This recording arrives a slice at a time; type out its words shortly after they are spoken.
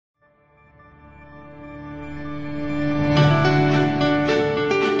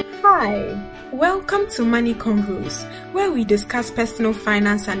Welcome to Money Convos, where we discuss personal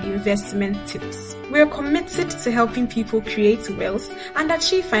finance and investment tips. We're committed to helping people create wealth and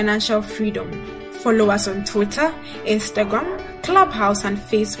achieve financial freedom. Follow us on Twitter, Instagram, Clubhouse, and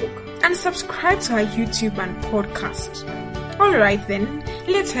Facebook, and subscribe to our YouTube and podcast. Alright then,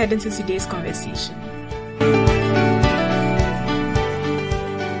 let's head into today's conversation.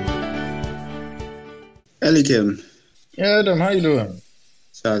 Elikim. Yeah, Adam, how you doing?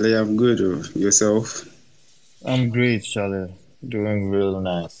 Charlie, I'm good. Yourself? I'm great, Charlie. Doing real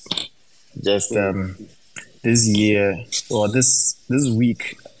nice. Just this year or this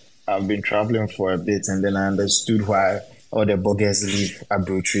week, I've been traveling for a bit, and then I understood why all the buggers leave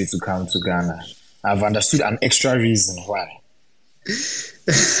Abuja to come to Ghana. I've understood an extra reason why.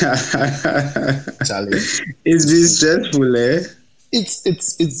 Charlie, It's been stressful, eh?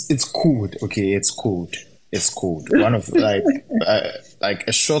 It's cold. Okay, it's cold. It's cold. One of like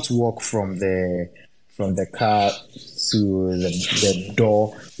a short walk from the car to the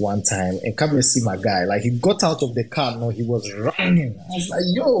door one time, and come and see my guy. Like, he got out of the car, no, he was running. I was like,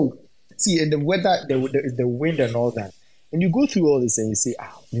 yo, see, and the weather, the wind and all that. And you go through all this and you say,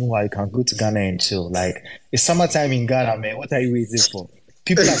 meanwhile, you can go to Ghana and chill. Like, it's summertime in Ghana, man. What are you waiting for?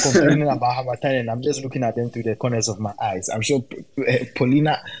 People are complaining about Hamilton, and I'm just looking at them through the corners of my eyes. I'm sure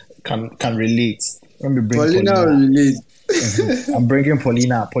Paulina can relate. Let me bring Paulina. Relate. I'm bringing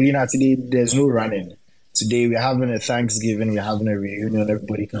Paulina. Paulina, today there's no running. Today we're having a Thanksgiving. We're having a reunion.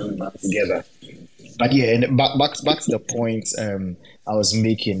 Everybody coming back together. But yeah, and back to the point I was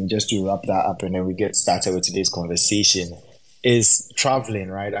making, just to wrap that up, and then we get started with today's conversation, is traveling,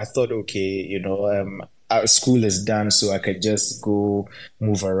 right? I thought, okay, our school is done, so I could just go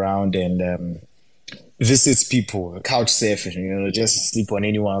move around and visit people, couch surfing, just sleep on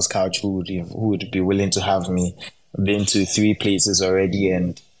anyone's couch who would be willing to have me. I've been to 3 places already,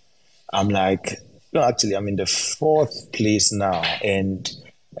 and I'm like, no, actually, I'm in the 4th place now, and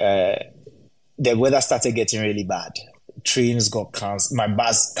the weather started getting really bad. Trains got cancelled. My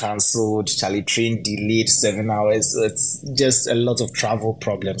bus cancelled. Charlie, train delayed 7 hours. So it's just a lot of travel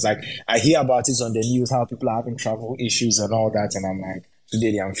problems. Like, I hear about it on the news, how people are having travel issues and all that, and I'm like,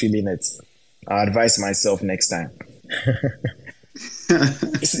 today I'm feeling it. I advise myself next time.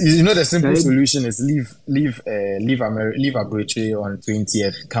 The simple solution is leave Abuja on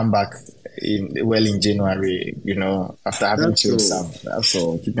 20th, come back in January, after having chilled some. That's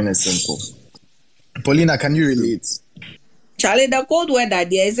all, keeping it simple. Paulina, can you relate? Charlie, the cold weather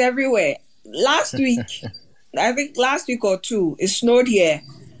there is everywhere. Last week, I think last week or 2, it snowed here.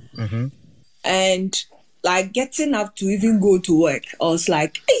 Mm-hmm. And like getting up to even go to work, I was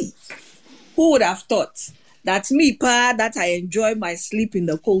like, hey, who would have thought that me, that I enjoy my sleep in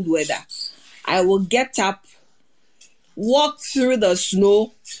the cold weather, I will get up, walk through the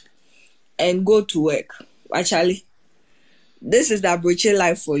snow, and go to work. Actually, this is the Abuja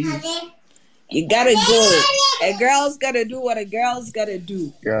life for you. You gotta go. A girl's gotta do what a girl's gotta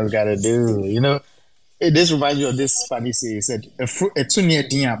do. Girls gotta do. This reminds me of this funny saying. He said, when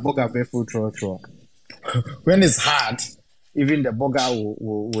it's hard, even the bugger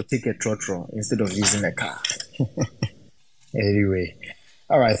will take a trotro instead of using a car. Anyway.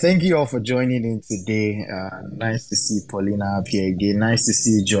 All right. Thank you all for joining in today. Nice to see Paulina up here again. Nice to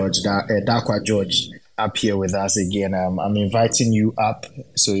see Dakwa George up here with us again. I'm inviting you up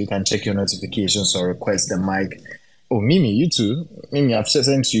so you can check your notifications or request the mic. Oh, Mimi, you too. Mimi, I've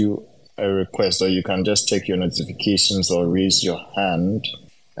sent you a request, or you can just check your notifications or raise your hand,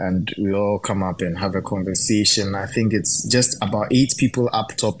 and we all come up and have a conversation. I think it's just about 8 people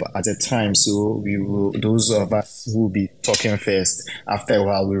up top at a time, so those of us who will be talking first, after a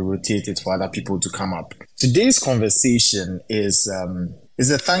while we'll rotate it for other people to come up. Today's conversation is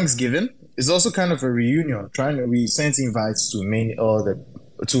a Thanksgiving. It's also kind of a reunion. We sent invites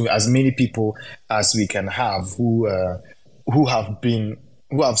to as many people as we can have who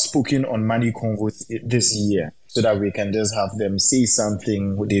have spoken on Money Convos this year, so that we can just have them say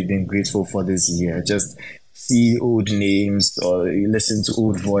something they've been grateful for this year. Just see old names or listen to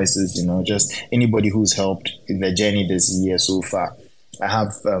old voices, just anybody who's helped in the journey this year so far. I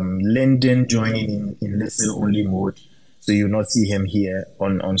have Lyndon joining in listen-only mode, so you'll not see him here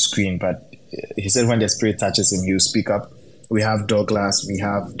on screen, but he said when the Spirit touches him, he'll speak up. We have Douglas, we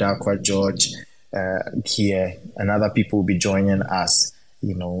have Dakwa George here, and other people will be joining us,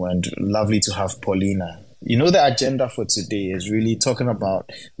 and lovely to have Paulina. The agenda for today is really talking about,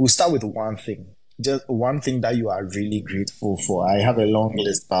 we'll start with one thing, just one thing that you are really grateful for. I have a long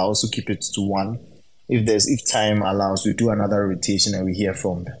list, but I also keep it to one. If time allows, we do another rotation and we hear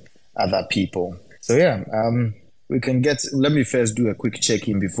from other people. So yeah, let me first do a quick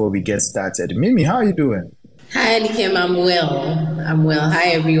check-in before we get started. Mimi, how are you doing? Hi, Likem. I'm well.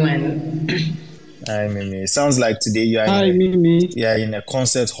 Hi, everyone. Hi, Mimi. It sounds like today you are in a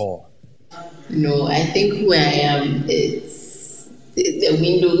concert hall. No, I think where I am, it's the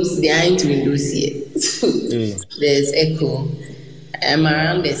windows. There aren't windows here. There's echo. I'm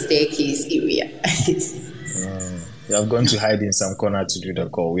around the staircase area. You have gone to hide in some corner to do the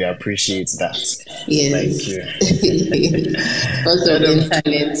call. We appreciate that. Yes. Thank you. Because of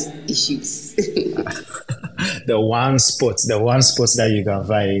internet issues. The one spot that you can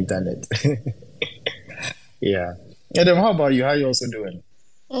find internet. Yeah. Adam, how about you? How are you also doing?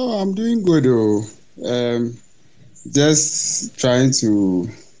 Oh, I'm doing good. Just trying to.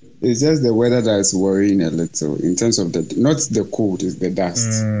 It's just the weather that is worrying a little in terms of not the cold, it's the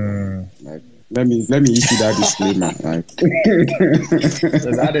dust. Like, let me issue that disclaimer. Like,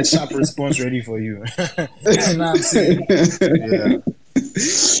 I had a sharp response ready for you. Yeah.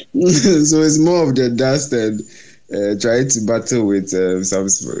 So it's more of the dust and trying to battle with some.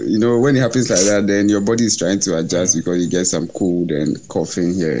 When it happens like that, then your body is trying to adjust because you get some cold and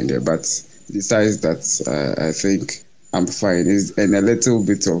coughing here and there. But besides that, I think I'm fine. And a little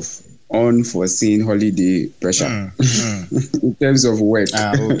bit of unforeseen holiday pressure in terms of work.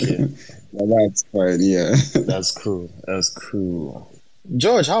 Okay. But that's fine, yeah. That's cool.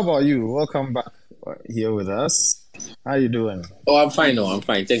 George, how about you? Welcome back here with us. How you doing? Oh, I'm fine.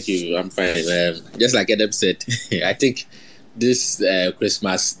 Thank you. I'm fine. Just like Adam said, I think this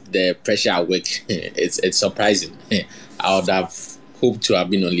Christmas, the pressure at work, it's surprising. I would have hoped to have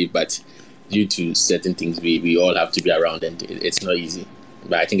been on leave, but due to certain things, we all have to be around, and it's not easy.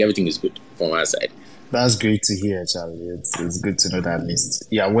 But I think everything is good from our side. That's great to hear, Charlie. It's good to know that at least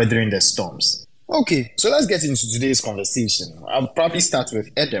you are weathering the storms. Okay, so let's get into today's conversation. I'll probably start with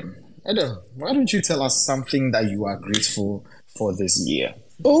Adam. Adam, why don't you tell us something that you are grateful for this year?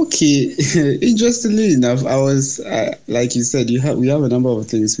 Okay, interestingly enough, I was like you said, we have a number of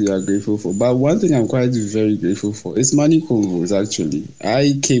things we are grateful for, but one thing I'm quite very grateful for is money Convos. Actually,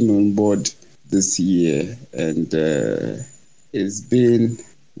 I came on board this year, and it's been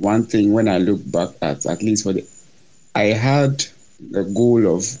one thing when I look back at least I had the goal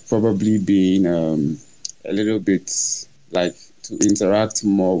of probably being a little bit like to interact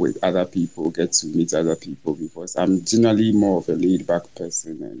more with other people, get to meet other people, because I'm generally more of a laid back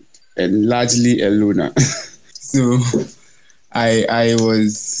person and largely a loner. So I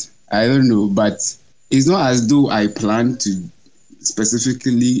don't know, but it's not as though I plan to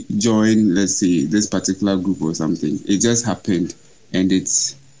specifically join, let's say, this particular group or something. It just happened, and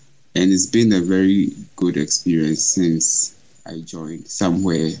it's been a very good experience since I joined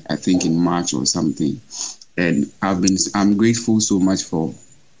somewhere, I think in March or something. And I'm grateful so much for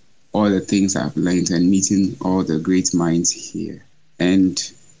all the things I've learned and meeting all the great minds here, and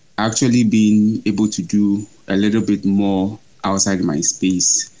actually being able to do a little bit more outside my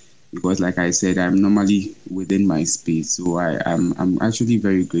space, because like I said, I'm normally within my space. So I'm actually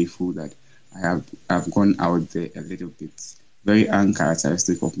very grateful that I've gone out there a little bit, very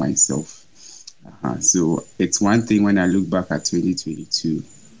uncharacteristic of myself. So it's one thing when I look back at 2022,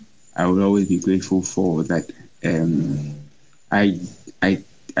 I will always be grateful for that. I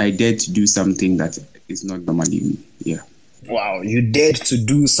dared to do something that is not normally me. Yeah. Wow, you dared to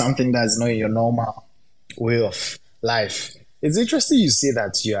do something that's not your normal way of life. It's interesting you say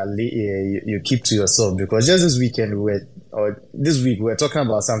that you keep to yourself, because just this week we were talking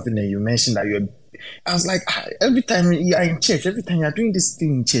about something and you mentioned that I was like, every time you are in church, every time you are doing this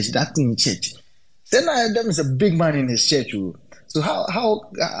thing in church, that thing in church, then Adam is a big man in his church. So how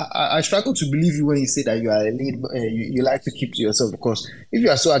I struggle to believe you when you say that you are a lead, you like to keep to yourself, because if you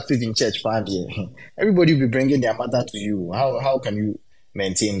are so active in church, everybody will be bringing their mother to you. How can you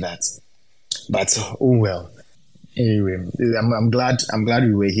maintain that? But oh well. Anyway, I'm glad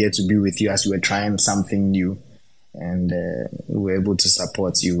we were here to be with you as we were trying something new, and we were able to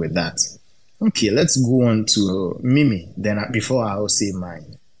support you with that. Okay, let's go on to Mimi. Then before I'll say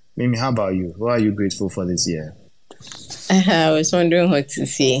mine. Mimi, how about you? What are you grateful for this year? I was wondering what to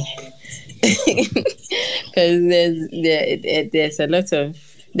say, because there's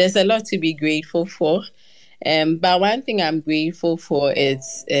a lot to be grateful for. But one thing I'm grateful for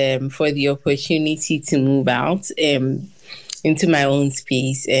is for the opportunity to move out into my own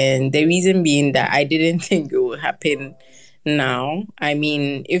space, and the reason being that I didn't think it would happen now. I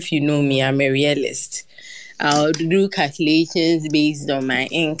mean, if you know me, I'm a realist. I'll do calculations based on my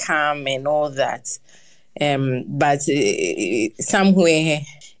income and all that. But somewhere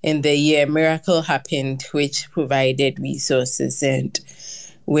in the year, a miracle happened which provided resources, and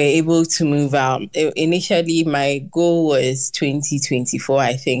we're able to move out. Initially, my goal was 2024,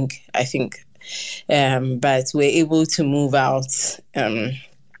 I think. But we're able to move out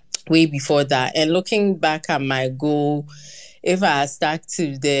way before that. And looking back at my goal, if I had stuck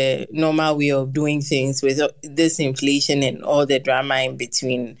to the normal way of doing things with this inflation and all the drama in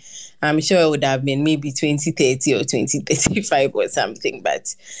between, I'm sure it would have been maybe 2030 or 2035 or something.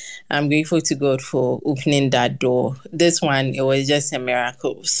 But I'm grateful to God for opening that door. This one, it was just a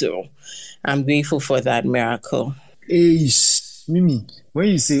miracle. So I'm grateful for that miracle. Hey, Mimi, when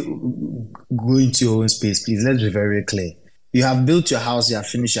you say go into your own space, please, let's be very clear. You have built your house, you have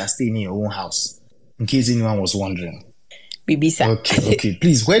finished, you are staying in your own house, in case anyone was wondering. Bibisa. Okay.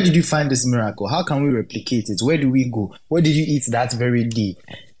 Please, where did you find this miracle? How can we replicate it? Where do we go? Where did you eat that very day?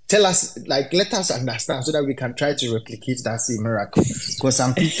 Tell us, let us understand so that we can try to replicate that same miracle. Because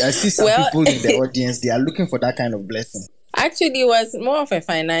I see some people in the audience, they are looking for that kind of blessing. Actually, it was more of a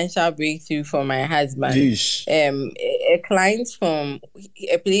financial breakthrough for my husband. A client from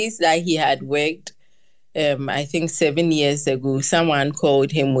a place that he had worked, I think 7 years ago, someone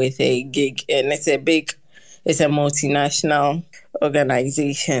called him with a gig, and it's a multinational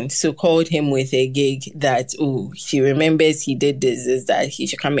organization. So called him with a gig that, he remembers he did this, is that he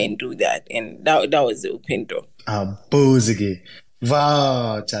should come and do that. And that was the open door. Bozige.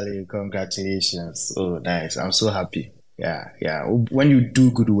 Wow, Charlie, congratulations. Oh, nice. I'm so happy. Yeah. When you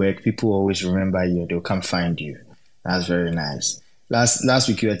do good work, people always remember you. They'll come find you. That's very nice. Last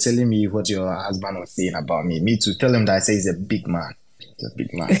week, you were telling me what your husband was saying about me. Me too. Tell him that I say he's a big man. He's a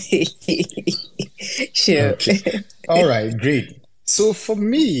big man. Sure. Okay. All right, great. So for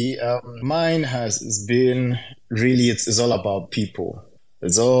me, mine has been really, it's all about people.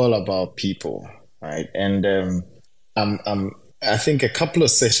 It's all about people, right? And I think a couple of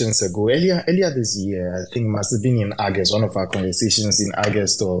sessions ago, earlier this year, I think it must have been in August, one of our conversations in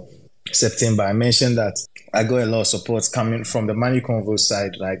August or September, I mentioned that I got a lot of support coming from the Money Convos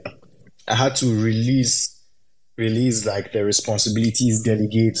side. Like, I had to release like the responsibilities,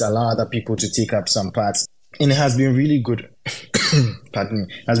 delegate, allow other people to take up some parts. And it has been really good. Pardon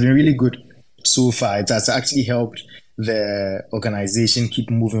me. It has been really good so far. It has actually helped the organization keep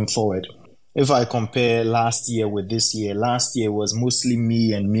moving forward. If I compare last year with this year, last year was mostly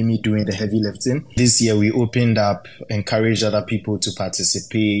me and Mimi doing the heavy lifting. This year we opened up, encouraged other people to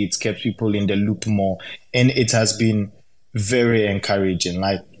participate, kept people in the loop more, and it has been very encouraging.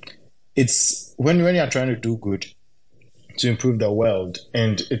 Like, it's when you're trying to do good to improve the world,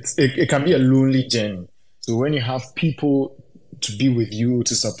 and it can be a lonely journey. So when you have people to be with you,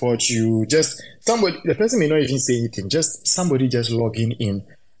 to support you, just somebody, the person may not even say anything, just somebody just logging in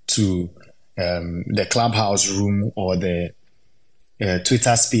to the Clubhouse room or the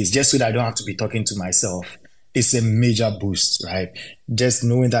Twitter space, just so that I don't have to be talking to myself. It's a major boost, right? Just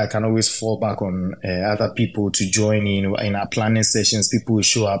knowing that I can always fall back on other people to join in our planning sessions. People will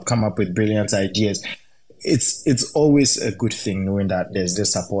show up, come up with brilliant ideas. It's always a good thing knowing that there's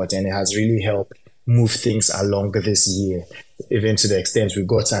this support, and it has really helped move things along this year, even to the extent we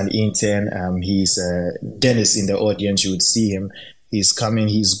got an intern. He's Dennis in the audience. You would see him. He's coming.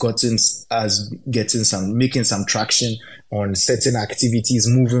 He's making some traction on certain activities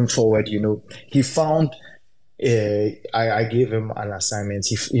moving forward. He found. I gave him an assignment.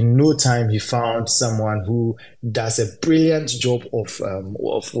 In no time, he found someone who does a brilliant job of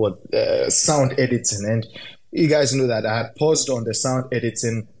sound editing. And you guys know that I had paused on the sound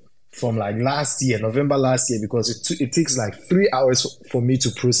editing from like November last year, because it takes like 3 hours for me to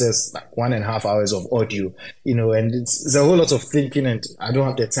process like 1.5 hours of audio, and it's a whole lot of thinking, and I don't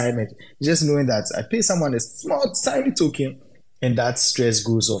have the time. And just knowing that I pay someone a small, tiny token, and that stress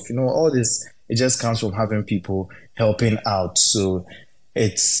goes off. All this, it just comes from having people helping out. So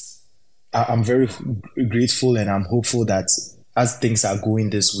I'm very grateful, and I'm hopeful that as things are going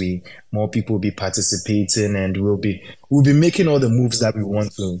this way, more people will be participating, and we'll be making all the moves that we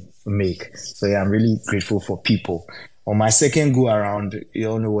want to make. So yeah, I'm really grateful for people. On my second go around, you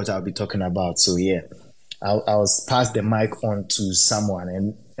all know what I'll be talking about. So yeah, I'll pass the mic on to someone,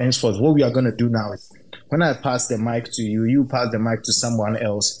 and henceforth, what we are going to do now is, when I pass the mic to you, you pass the mic to someone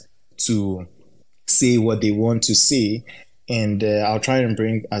else to say what they want to say, and I'll try and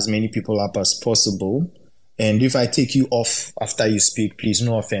bring as many people up as possible. And if I take you off after you speak, please,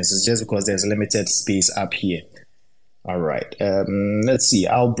 no offense. It's just because there's limited space up here. All right. Let's see.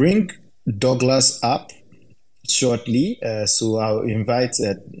 I'll bring Douglas up shortly. So I'll invite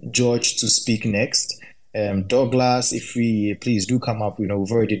George to speak next. Douglas, please do come up. We've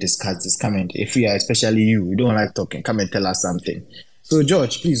already discussed this. Come and especially you don't like talking, come and tell us something. So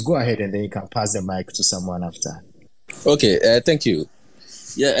George, please go ahead, and then you can pass the mic to someone after. Okay. Thank you.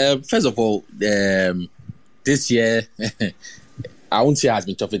 Yeah. First of all, this year, I won't say it has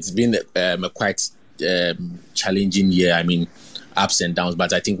been tough. It's been a quite challenging year. I mean, ups and downs.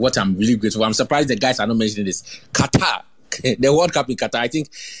 But I think what I'm really grateful for, I'm surprised the guys are not mentioning this. Qatar, the World Cup in Qatar. I think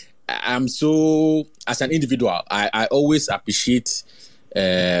I'm so, as an individual, I always appreciate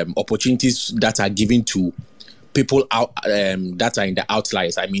opportunities that are given to people out that are in the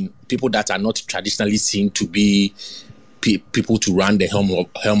outliers. I mean, people that are not traditionally seen to be people to run the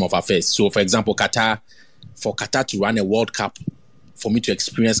helm of affairs. So, for example, for Qatar to run a World Cup, for me to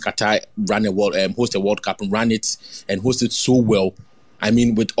experience Qatar host a World Cup and run it and host it so well. I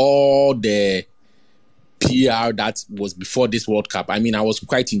mean, with all the PR that was before this World Cup, I mean, I was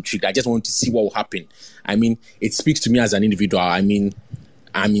quite intrigued. I just wanted to see what will happen. I mean, it speaks to me as an individual. I mean,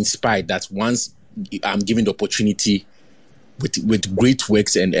 I'm inspired that once I'm given the opportunity with great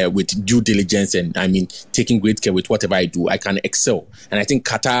works and with due diligence, and I mean, taking great care with whatever I do, I can excel. And I think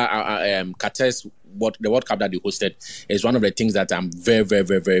Qatar's the World Cup that they hosted is one of the things that I'm very, very,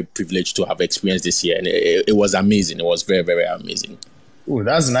 very, very privileged to have experienced this year. And it was amazing. It was very, very amazing. Oh,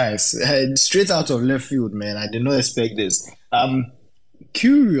 that's nice. Straight out of left field, man. I did not expect this.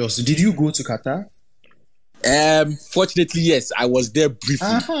 Curious, did you go to Qatar? Fortunately, yes, I was there briefly.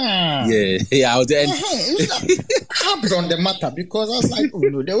 Yeah, I was there. Harped on the matter because I was like, oh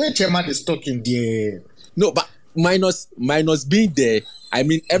no, the way chairman is talking there. No, but minus being there, I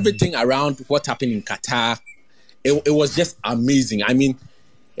mean, everything around what happened in Qatar, it was just amazing. I mean,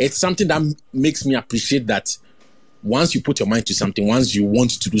 it's something that makes me appreciate that once you put your mind to something, once you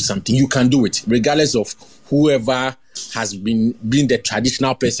want to do something, you can do it, regardless of whoever has been the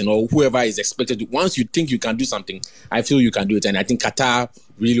traditional person or whoever is expected to. Once you think you can do something, I feel you can do it. And I think Qatar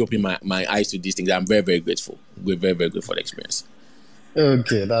really opened my eyes to these things. I'm very, very grateful. We're very, very grateful for the experience.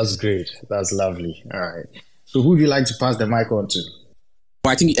 Okay, that's great. That's lovely. All right. So who would you like to pass the mic on to?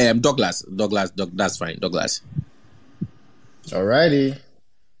 I think Douglas, that's fine. Douglas. All righty.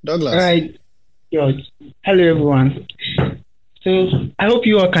 Douglas. All right. George. Hello, everyone. So I hope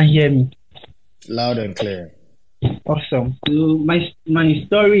you all can hear me. Loud and clear. Awesome. So my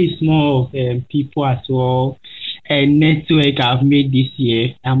story is more of people as well and network I've made this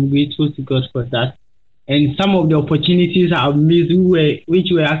year. I'm grateful to God for that. And some of the opportunities I've missed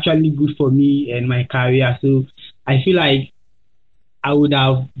which were actually good for me and my career. So I feel like I would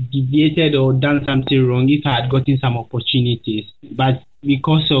have deviated or done something wrong if I had gotten some opportunities. But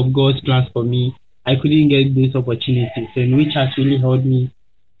because of God's plans for me, I couldn't get those opportunities, and which has really helped me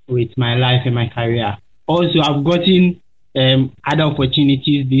with my life and my career. Also, I've gotten other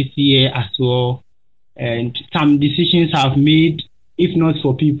opportunities this year as well, and some decisions I've made. If not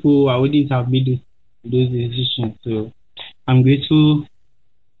for people, I wouldn't have made those decisions. So I'm grateful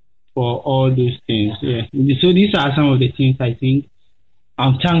for all those things. Yeah. So these are some of the things I think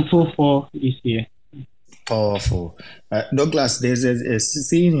I'm thankful for this year. Powerful. Douglas, there's a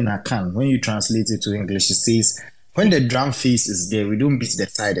saying in Akan, when you translate it to English, it says, when the drum face is there, we don't beat the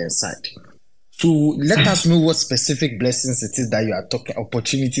side and side. So let us know what specific blessings it is that you are talking,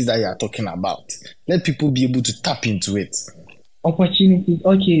 opportunities that you are talking about. Let people be able to tap into it. Opportunities.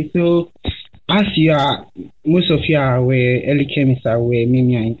 Okay, so as you are, most of you are aware, Elikem is aware,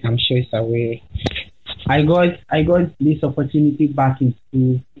 Mimi, I'm sure is aware. I got this opportunity back in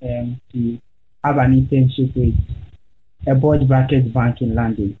school to have an internship with a bulge bracket bank in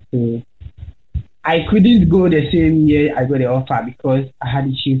London. So I couldn't go the same year I got the offer because I had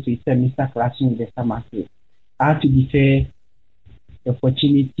issues with semester clashing in the summer. So I had to defer the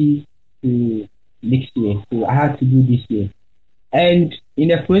opportunity to next year. So I had to do this year. And in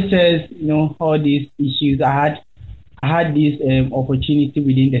the process, all these issues, I had this opportunity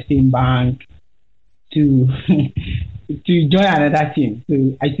within the same bank to to join another team.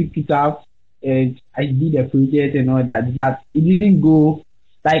 So I took it up and I did a project and all that. But it didn't go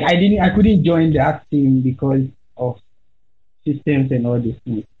like I couldn't join that team because of systems and all these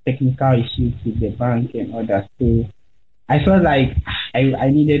things, technical issues with the bank and all that. So I felt like I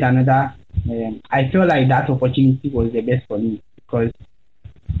needed another. I felt like that opportunity was the best for me because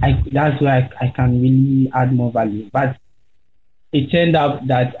that's where I can really add more value. But it turned out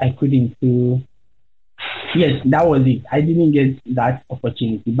that I couldn't. So yes, that was it. I didn't get that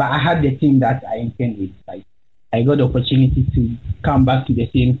opportunity, but I had the team that I intended. Like I got the opportunity to come back to the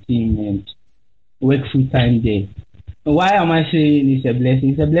same team and work full time there. Why am I saying it's a blessing?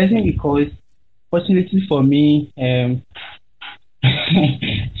 It's a blessing because, fortunately for me,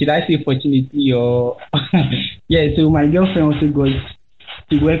 should I say fortunately or yeah? So my girlfriend also got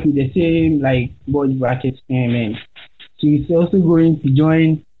to work with the same like bulge bracket team, and she's also going to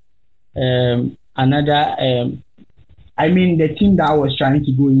join another I mean, the team that I was trying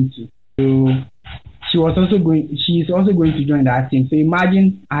to go into. So she's also going to join that team. So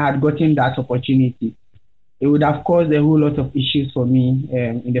imagine I had gotten that opportunity. It would have caused a whole lot of issues for me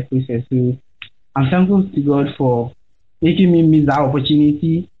in the process. So I'm thankful to God for making me miss that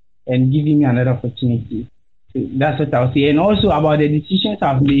opportunity and giving me another opportunity. So that's what I'll say. And also about the decisions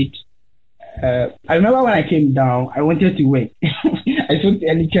I've made. I remember when I came down, I wanted to work. I spoke to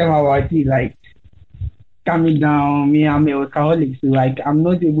Ellie about it, like coming down. Me, I'm a workaholic, so like I'm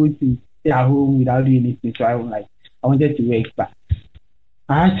not able to stay at home without doing anything. So I wanted to work, but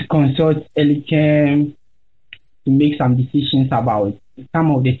I had to consult Ellie to make some decisions about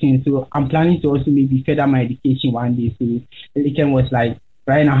some of the things. So I'm planning to also maybe further my education one day. So Ellie was like,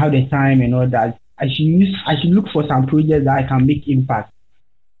 right now I have the time and all that. I should look for some projects that I can make impact.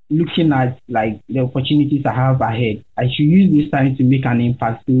 Looking at like the opportunities I have ahead, I should use this time to make an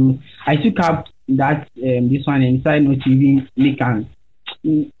impact. So I took up that this one and decided not to even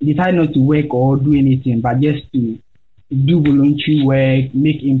decide not to work or do anything, but just to do voluntary work,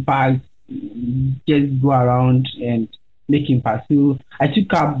 make impact, just go around and make impact. So I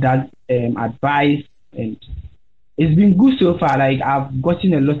took up that advice, and it's been good so far. Like I've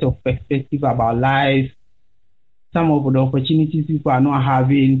gotten a lot of perspective about life. Some of the opportunities people are not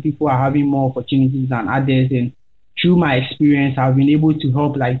having, people are having more opportunities than others. And through my experience, I've been able to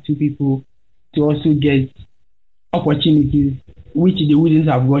help like 2 people to also get opportunities which they wouldn't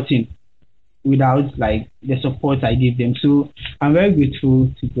have gotten without like the support I gave them. So I'm very grateful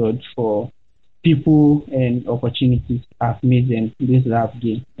to God for people and opportunities I've made and this that I've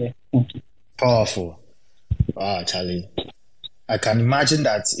gained. Yeah, thank you. Powerful. Wow, Charlie. I can imagine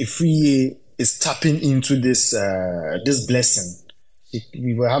that if we is tapping into this this blessing.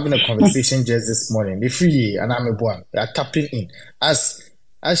 We were having a conversation just this morning. The free and I'm a boy. They are tapping in as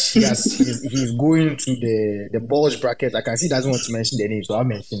he's going to the bulge bracket. I can see he doesn't want to mention the name, so I'll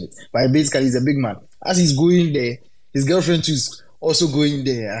mention it. But basically, he's a big man. As he's going there, his girlfriend is also going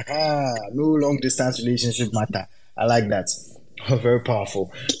there. No long distance relationship matter. I like that. Oh, very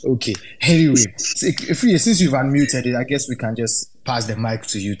powerful. Okay. Anyway, since you've unmuted it, I guess we can just pass the mic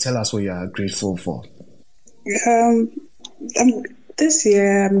to you. Tell us what you are grateful for. This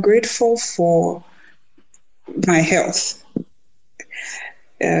year, I'm grateful for my health.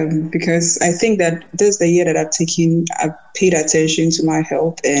 Because I think that this is the year that I've paid attention to my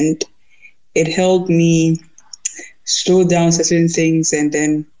health, and it helped me slow down certain things and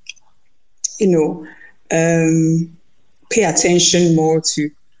then, pay attention more to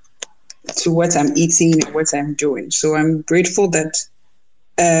what I'm eating and what I'm doing. So I'm grateful that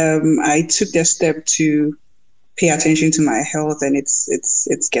I took the step to pay attention to my health, and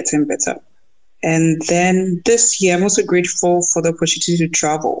it's getting better. And then this year, I'm also grateful for the opportunity to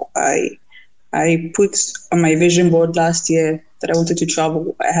travel. I put on my vision board last year that I wanted to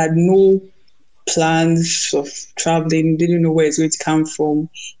travel. I had no plans of traveling, didn't know where it's going to come from.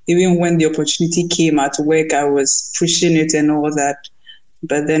 Even when the opportunity came at work, I was pushing it and all that.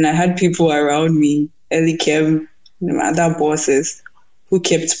 But then I had people around me, Ellie Kem, my other bosses, who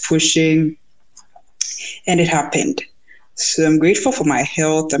kept pushing, and it happened. So I'm grateful for my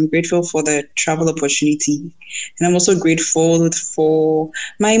health. I'm grateful for the travel opportunity. And I'm also grateful for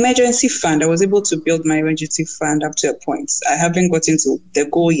my emergency fund. I was able to build my emergency fund up to a point. I haven't gotten to the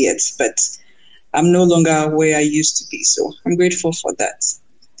goal yet, but I'm no longer where I used to be. So I'm grateful for that.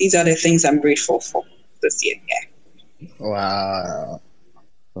 These are the things I'm grateful for this year. Yeah. Wow.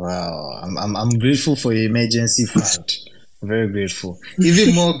 I'm grateful for your emergency fund. Very grateful.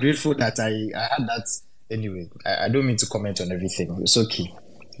 Even more grateful that I had that. Anyway, I don't mean to comment on everything. It's okay.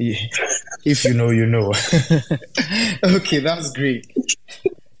 If you know, you know. Okay, that's great.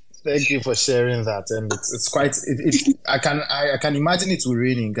 Thank you for sharing that. And it's quite. I can imagine it will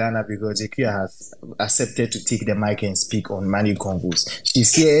rain in Ghana because Ikuya has accepted to take the mic and speak on Money Convos.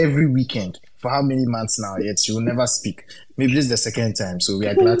 She's here every weekend for how many months now? Yet she will never speak. Maybe this is the second time. So we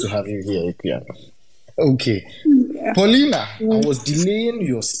are glad to have you here, Ikuya. Okay. Paulina, I was delaying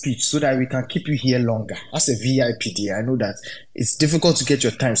your speech so that we can keep you here longer. As a VIP dear, I know that it's difficult to get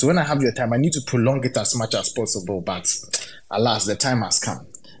your time. So when I have your time, I need to prolong it as much as possible. But alas, the time has come.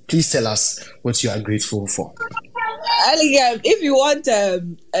 Please tell us what you are grateful for. If you want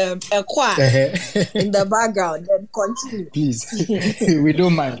a choir in the background, then continue. Please, we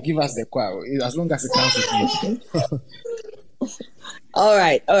don't mind. Give us the choir as long as it comes with you. All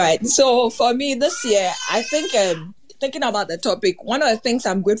right. So for me this year, I think thinking about the topic, one of the things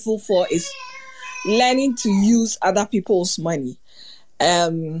I'm grateful for is learning to use other people's money.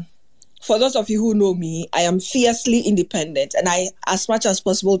 For those of you who know me, I am fiercely independent, and I, as much as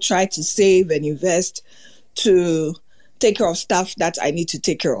possible, try to save and invest to take care of stuff that I need to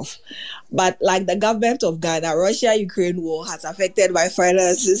take care of. But like the government of Ghana, Russia-Ukraine war has affected my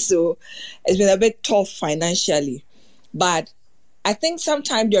finances, so it's been a bit tough financially. But I think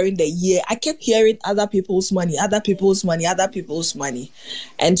sometime during the year, I kept hearing other people's money.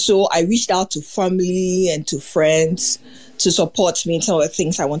 And so I reached out to family and to friends to support me in some of the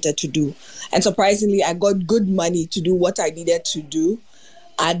things I wanted to do. And surprisingly, I got good money to do what I needed to do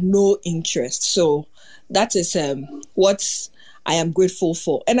at no interest. So that is what I am grateful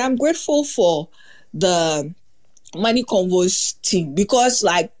for. And I'm grateful for the Money Convos team, because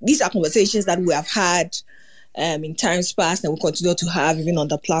like these are conversations that we have had in times past and we continue to have even on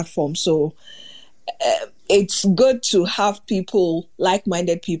the platform. So it's good to have people,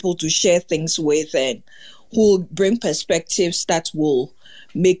 like-minded people to share things with, and who bring perspectives that will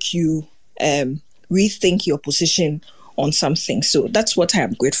make you rethink your position on something. So that's what I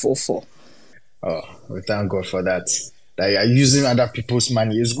am grateful for. Oh, we thank God for that. That using other people's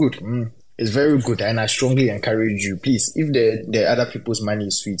money is good. It's very good, and I strongly encourage you. Please, if the other people's money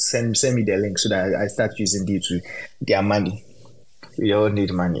is sweet, send me the link so that I start using their money. We all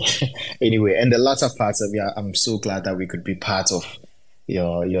need money. Anyway, and the latter part of it, I'm so glad that we could be part of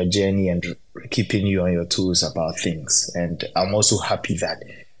your journey and keeping you on your toes about things. And I'm also happy that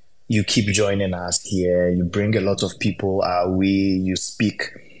you keep joining us here. You bring a lot of people our way. You speak.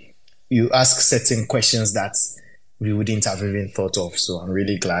 You ask certain questions that we wouldn't have even thought of. So I'm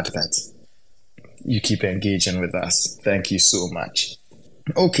really glad that you keep engaging with us. Thank you so much.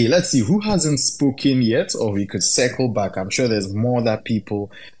 Okay, let's see who hasn't spoken yet, or we could circle back. I'm sure there's more that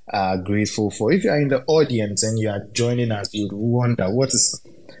people are grateful for. If you are in the audience and you are joining us, you'd wonder what is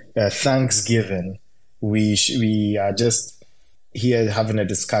Thanksgiving. We are just here having a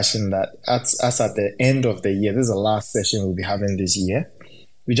discussion that at the end of the year, this is the last session we'll be having this year.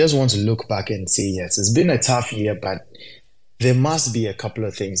 We just want to look back and say, yes, it's been a tough year, but there must be a couple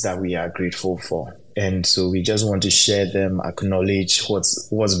of things that we are grateful for. And so we just want to share them, acknowledge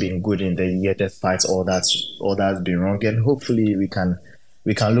what's been good in the year despite all that's been wrong. And hopefully we can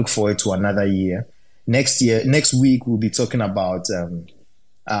look forward to another year. Next week, we'll be talking about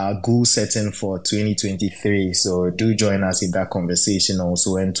goal setting for 2023. So do join us in that conversation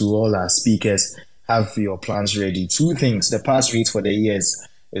also. And to all our speakers, have your plans ready. 2 things. The pass rate for the years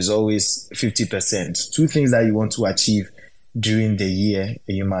is always 50%. 2 things that you want to achieve during the year,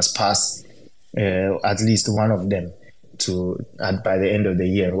 you must pass at least one of them by the end of the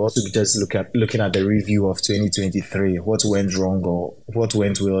year. We'll also be just looking at the review of 2023. What went wrong or what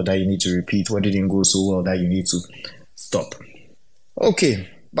went well that you need to repeat? What didn't go so well that you need to stop? Okay,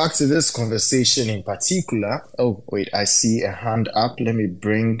 back to this conversation in particular. Oh, wait, I see a hand up. Let me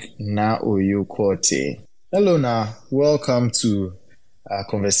bring Na Oyokote. Hello, Na. Welcome to our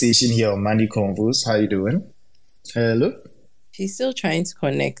conversation here on Money Convos. How you doing? Hello? She's still trying to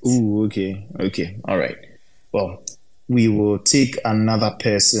connect. Ooh, okay. All right. Well, we will take another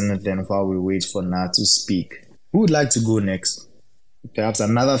person then while we wait for Na to speak. Who would like to go next? Perhaps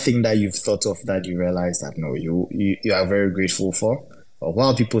another thing that you've thought of that you realize that no, you are very grateful for. Or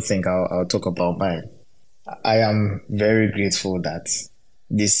while people think, I'll talk about mine. I am very grateful that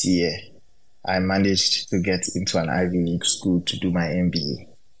this year I managed to get into an Ivy League school to do my MBA.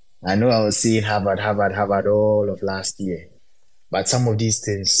 I know I was saying Harvard all of last year. But some of these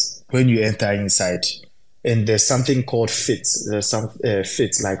things, when you enter inside, and there's something called fit. There's some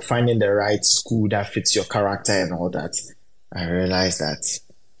fit, like finding the right school that fits your character and all that. I realized that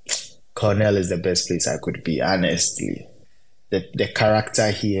Cornell is the best place I could be, honestly. The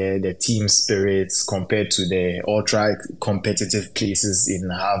character here, the team spirits compared to the ultra competitive places in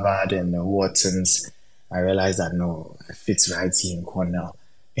Harvard and the Whartons, I realized that no, it fits right here in Cornell.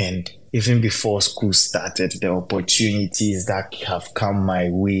 And even before school started, the opportunities that have come my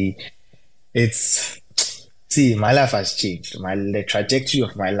way, my life has changed. The trajectory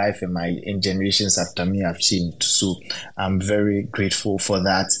of my life and generations after me have changed. So I'm very grateful for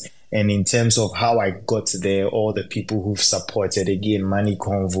that. And in terms of how I got there, all the people who've supported, again, Money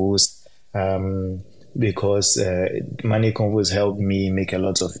Convos, because Money Convos helped me make a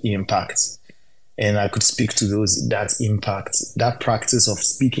lot of impact. And I could speak to that impact, that practice of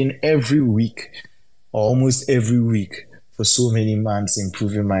speaking every week or almost every week for so many months,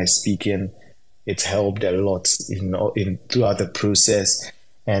 improving my speaking. It helped a lot throughout the process.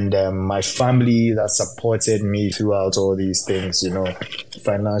 And my family that supported me throughout all these things,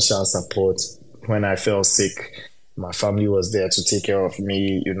 financial support. When I fell sick, my family was there to take care of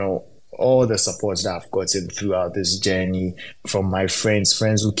me, all the support that I've gotten throughout this journey from my friends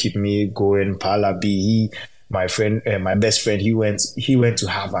who keep me going. Pala B, my best friend, he went to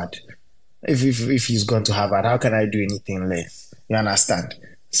Harvard. if he's gone to Harvard, how can I do anything less? You understand?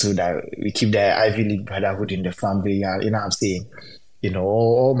 So that we keep the Ivy League brotherhood in the family. You know what I'm saying?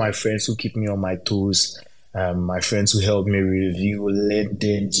 All my friends who keep me on my toes, my friends who help me review,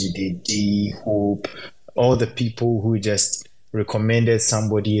 Linden, GDD, Hope, all the people who just recommended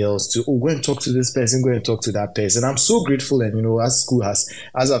somebody else to, go and talk to this person, go and talk to that person. I'm so grateful. And,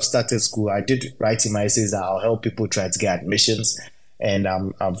 as I've started school, I did write in my essays that I'll help people try to get admissions. And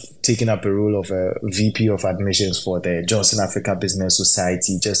I've taken up a role of a VP of admissions for the Johnson Africa Business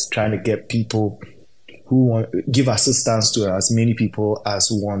Society, just trying to get people who give assistance to as many people as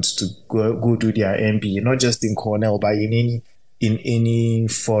want to go do their MBA, not just in Cornell, but in any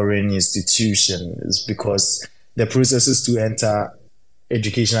foreign institution. It's because the processes to enter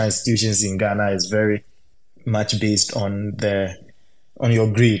educational institutions in Ghana is very much based on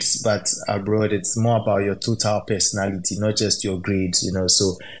your grades, but abroad it's more about your total personality, not just your grades,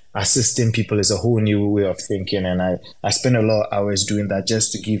 so assisting people is a whole new way of thinking, and I spend a lot of hours doing that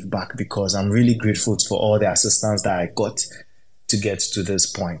just to give back, because I'm really grateful for all the assistance that I got to get to this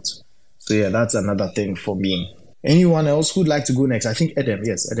point. So yeah, that's another thing for me. Anyone else who'd like to go next? I think Adam,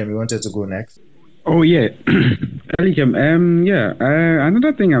 you wanted to go next. Oh yeah.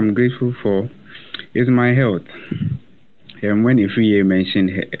 Another thing I'm grateful for is my health. When Ifriye mentioned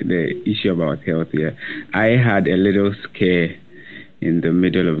the issue about health, I had a little scare in the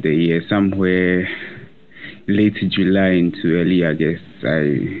middle of the year, somewhere late July into early August.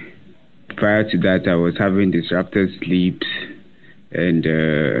 Prior to that, I was having disrupted sleep, and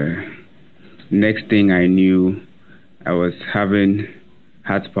next thing I knew, I was having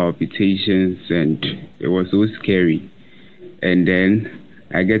heart palpitations, and it was so scary. And then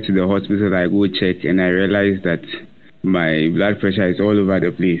I get to the hospital, I go check, and I realize that my blood pressure is all over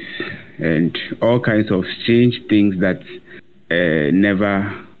the place, and all kinds of strange things that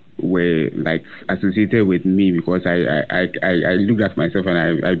never were like associated with me, because I looked at myself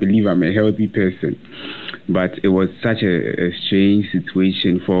and I believe I'm a healthy person. But it was such a strange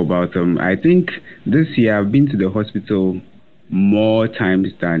situation for about I think this year I've been to the hospital more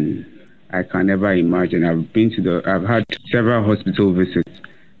times than I can ever imagine. I've had several hospital visits,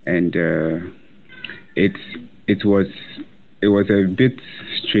 and it was a bit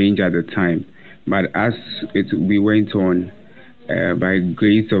strange at the time, but as we went on, by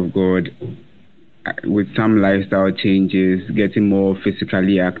grace of God, with some lifestyle changes, getting more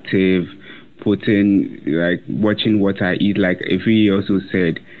physically active, watching what I eat, like Ify also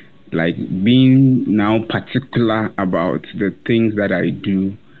said, like being now particular about the things that I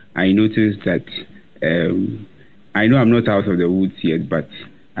do. I noticed that I know I'm not out of the woods yet, but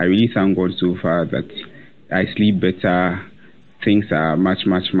I really thank God so far that I sleep better. Things are much,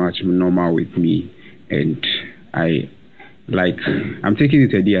 much, much normal with me, and I'm taking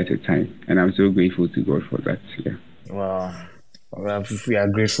it a day at a time, and I'm so grateful to God for that. Yeah. Wow. Well, we are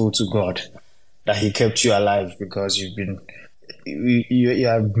grateful to God that He kept you alive, because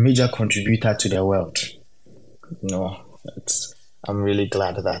you're a major contributor to the world. I'm really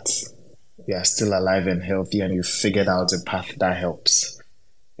glad that you are still alive and healthy, and you figured out a path that helps.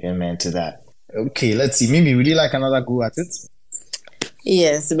 Amen to that. Okay, let's see. Mimi, would you like another go at it?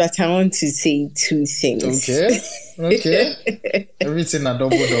 Yes, but I want to say two things. Okay. Everything a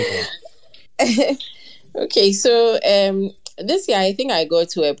double. Okay, so this year I think I got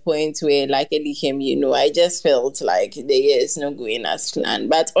to a point where, like Elikem, I just felt like the year is not going as planned.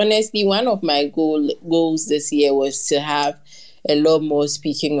 But honestly, one of my goals this year was to have a lot more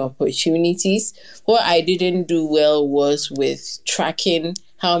speaking opportunities. What I didn't do well was with tracking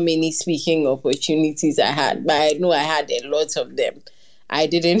how many speaking opportunities I had, but I know I had a lot of them. I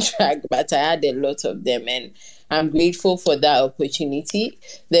didn't track, but I had a lot of them, and I'm grateful for that opportunity.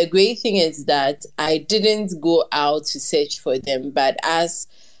 The great thing is that I didn't go out to search for them, but as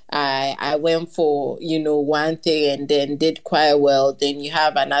I went for, one thing and then did quite well, then you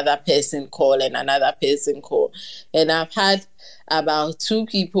have another person call and another person call. And I've had about 2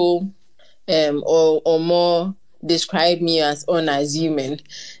 people or more describe me as unassuming.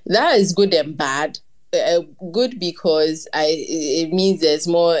 That is good and bad. Good because it means there's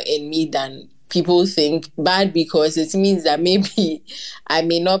more in me than people think. Bad because it means that maybe I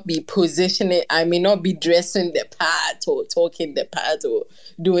may not be positioning, I may not be dressing the part or talking the part or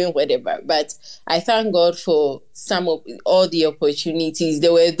doing whatever. But I thank God for all the opportunities.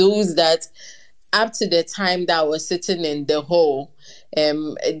 There were those that up to the time that I was sitting in the hall,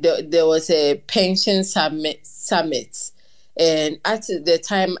 there was a pension summit. And at the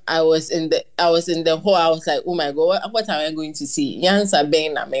time I was in the hall, I was like, oh my God, what am I going to see? Yansa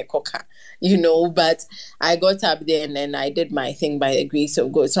Ben Amekoka, but I got up there and then I did my thing by the grace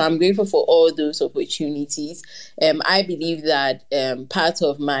of God. So I'm grateful for all those opportunities. I believe that part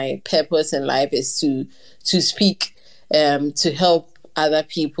of my purpose in life is to speak, to help other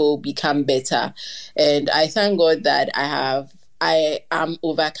people become better. And I thank God that I am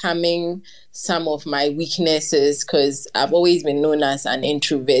overcoming some of my weaknesses, because I've always been known as an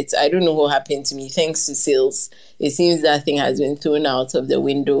introvert. I don't know what happened to me. Thanks to sales, it seems that thing has been thrown out of the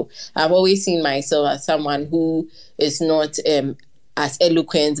window. I've always seen myself as someone who is not as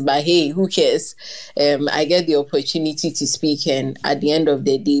eloquent, but hey, who cares? I get the opportunity to speak, and at the end of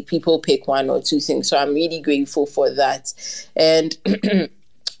the day, people pick one or two things. So I'm really grateful for that. And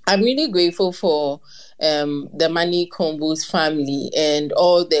I'm really grateful for the Money Convos family and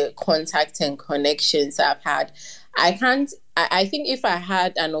all the contact and connections I've had. I think if I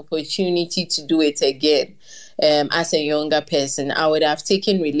had an opportunity to do it again, as a younger person, I would have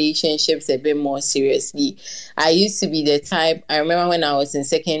taken relationships a bit more seriously. I used to be the type, I remember when I was in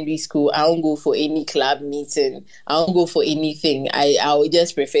secondary school, I won't go for any club meeting. I won't go for anything. I would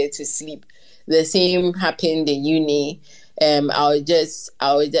just prefer to sleep. The same happened in uni. I would just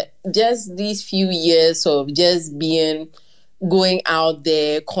these few years of just going out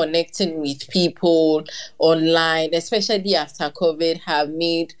there, connecting with people online, especially after COVID,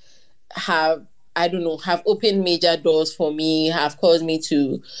 have opened major doors for me, have caused me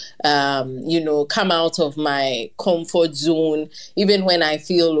to, come out of my comfort zone. Even when I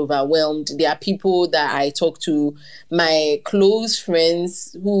feel overwhelmed, there are people that I talk to, my close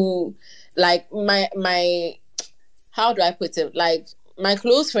friends who, like my how do I put it? Like, my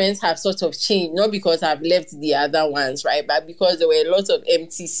close friends have sort of changed, not because I've left the other ones, right? But because there were a lot of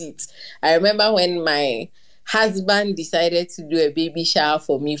empty seats. I remember when my husband decided to do a baby shower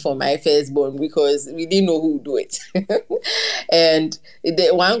for me for my firstborn, because we didn't know who would do it. And the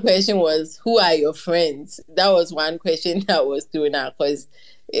one question was, who are your friends? That was one question that was thrown out, because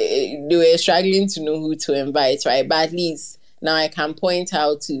they were struggling to know who to invite, right? But at least now I can point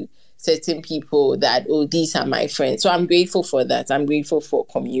out to certain people that, oh, these are my friends. So I'm grateful for that. I'm grateful for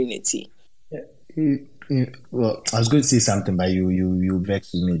community. Well, I was going to say something, but you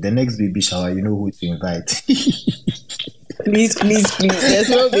vexed me. The next baby shower, you know who to invite. Please. There's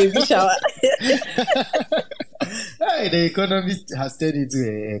no baby shower. The economy has turned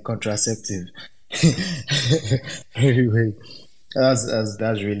into a contraceptive. Anyway, that's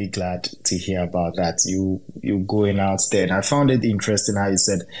really glad to hear about that. You going out there, and I found it interesting how you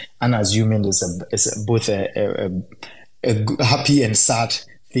said unassuming is both a happy and sad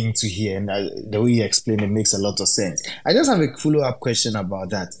thing to hear, and the way you explain it makes a lot of sense. I just have a follow-up question about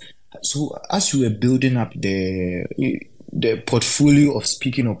that. So, as you were building up the portfolio of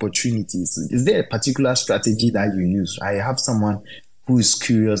speaking opportunities, is there a particular strategy that you use? I have someone who is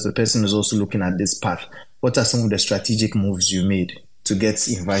curious. The person is also looking at this path. What are some of the strategic moves you made to get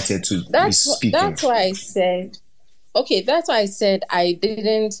invited to be speaking? That's why I said, I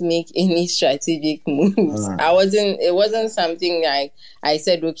didn't make any strategic moves. It wasn't something like I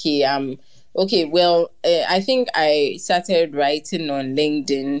said, I think I started writing on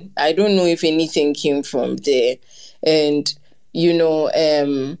LinkedIn. I don't know if anything came from there. And,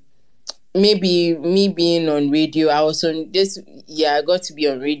 maybe me being on radio, I was on this year, I got to be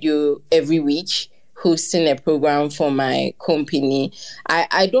on radio every week, hosting a program for my company.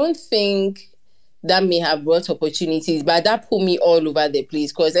 I don't think that may have brought opportunities, but that put me all over the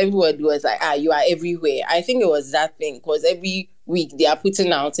place, because everybody was like, you are everywhere. I think it was that thing, because every week they are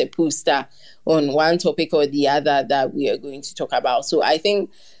putting out a poster on one topic or the other that we are going to talk about. So I think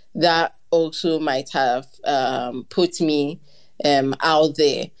that also might have put me out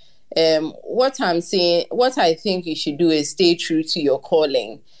there. What I think you should do is stay true to your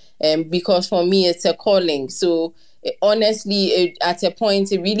calling. Because for me, it's a calling. So honestly, at a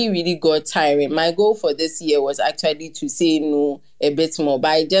point, it really, really got tiring. My goal for this year was actually to say no a bit more, but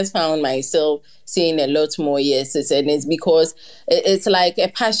I just found myself saying a lot more yeses. And it's because it's like a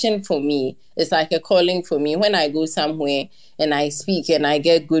passion for me. It's like a calling for me. When I go somewhere and I speak and I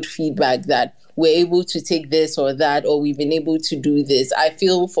get good feedback that we're able to take this or that, or we've been able to do this, I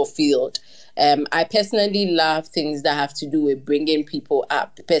feel fulfilled. I personally love things that have to do with bringing people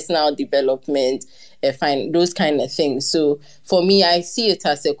up, personal development, those kind of things. So for me, I see it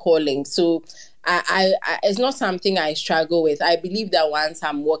as a calling. So I it's not something I struggle with. I believe that once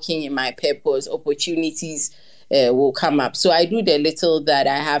I'm working in my purpose, opportunities will come up. So I do the little that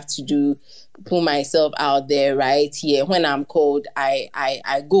I have to do, put myself out there right here. When I'm called, I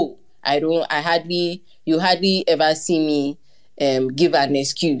go. You hardly ever see me give an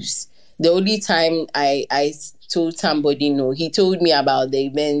excuse. The only time I told somebody no, he told me about the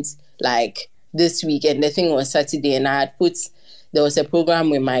event like this week, and the thing was Saturday, and there was a program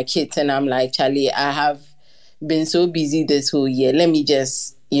with my kids, and I'm like, Charlie, I have been so busy this whole year. Let me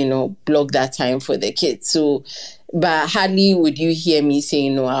just, block that time for the kids. So, but hardly would you hear me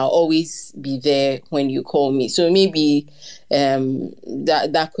saying no. I'll always be there when you call me. So maybe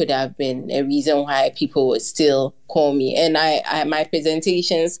that could have been a reason why people would still call me. And I my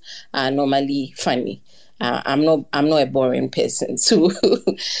presentations are normally funny. I'm not a boring person. So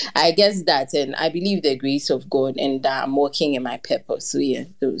I guess that, and I believe the grace of God, and I'm working in my purpose. So yeah,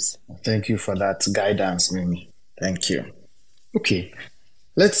 those. Thank you for that guidance, Mimi. Thank you. Okay.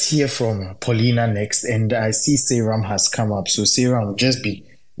 Let's hear from Paulina next. And I see Seram has come up. So Seram, just be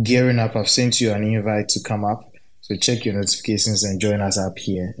gearing up. I've sent you an invite to come up. So check your notifications and join us up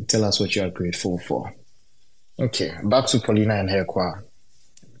here and tell us what you are grateful for. Okay, back to Paulina and her choir.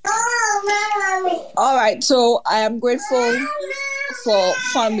 All right, so I am grateful for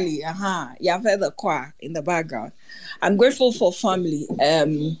family. You have heard the choir in the background. I'm grateful for family.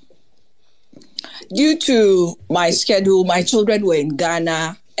 Due to my schedule, my children were in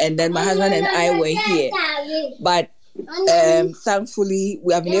Ghana, and then my husband and I were here. But thankfully,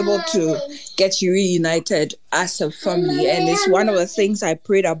 we have been able to get reunited as a family, and it's one of the things I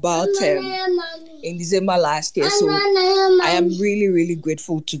prayed about in December last year. So I am really, really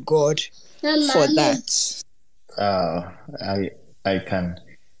grateful to God for that. I can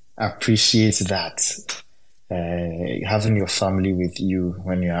appreciate that. Having your family with you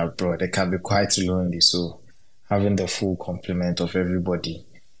when you're abroad, it can be quite lonely. So having the full complement of everybody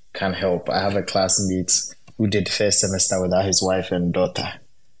can help. I have a classmate who did first semester without his wife and daughter.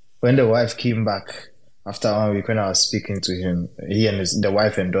 When the wife came back after 1 week, when I was speaking to him, he and the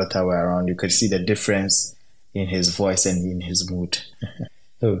wife and daughter were around. You could see the difference in his voice and in his mood.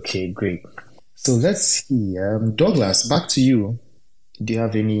 Okay, great. So let's see. Douglas, back to you. Do you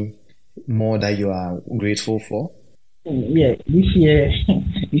have any more that you are grateful for? Yeah, this year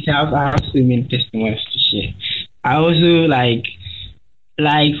I have so many testimonies to share. I also like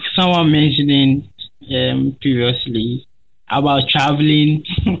someone mentioning previously about traveling.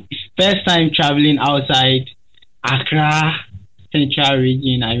 First time traveling outside Accra, Central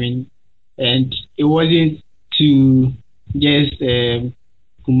Region. And it wasn't to just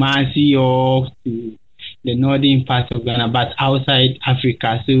Kumasi or to the northern part of Ghana, but outside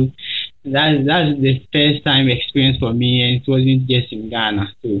Africa. So that's the first time experience for me, and it wasn't just in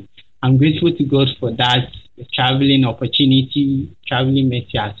Ghana. So I'm grateful to God for that traveling opportunity, traveling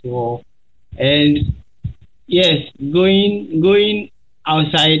mercy as well. And yes, going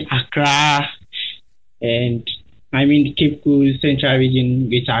outside Accra and Cape Coast, Central Region,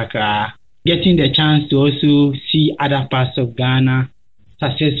 Greater Accra, getting the chance to also see other parts of Ghana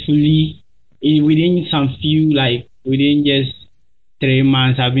successfully within within just 3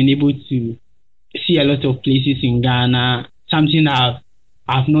 months. I've been able to see a lot of places in Ghana, something that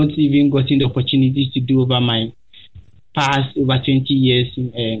I've not even gotten the opportunity to do over my past over 20 years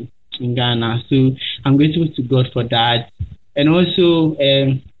in Ghana. So I'm grateful to God for that. And also,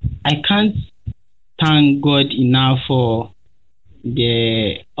 I can't thank God enough for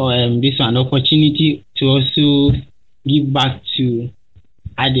this opportunity to also give back to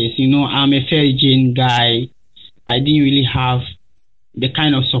others. I'm a fair Jane guy. I didn't really have the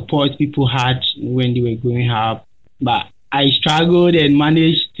kind of support people had when they were growing up, but I struggled and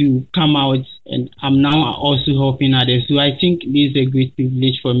managed to come out, and I'm now also helping others. So I think this is a great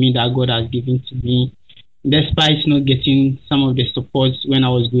privilege for me that God has given to me. Despite not getting some of the support when I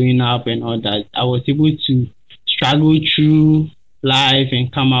was growing up and all that, I was able to struggle through life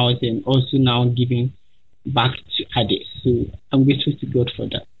and come out, and also now giving back to others. So I'm grateful to God for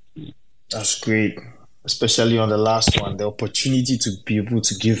that. That's great, especially on the last one, the opportunity to be able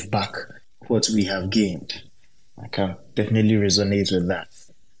to give back what we have gained. I can definitely resonate with that.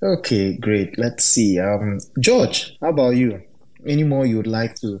 Okay, great. Let's see. George, how about you? Any more you would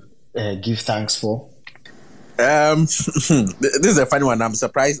like to give thanks for? This is a funny one. I'm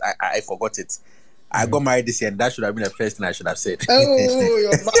surprised I forgot it. I got married this year, and that should have been the first thing I should have said. Oh,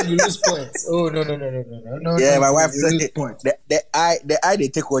 you're bad. You lose points. Oh, no. Yeah, my wife said the eye they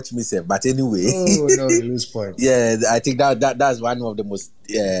take watch me, sir. But anyway. Oh, no, you lose points. Yeah, I think that's one of the most.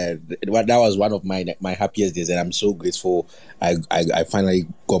 That was one of my happiest days, and I'm so grateful. I finally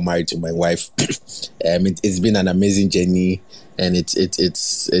got married to my wife. It's been an amazing journey, and it's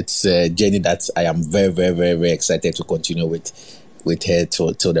a journey that I am very, very, very, very excited to continue with her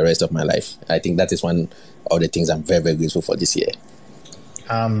till the rest of my life. I think that is one of the things I'm very, very grateful for this year.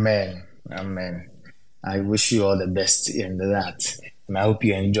 Amen. I wish you all the best in that. And I hope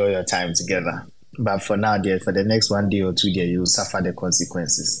you enjoy your time together. But for now, dear, for the next 1 day or 2 days, you'll suffer the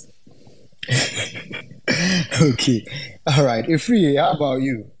consequences. Okay. All right. Ifri, how about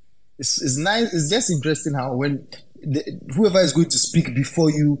you? It's nice. It's just interesting how when whoever is going to speak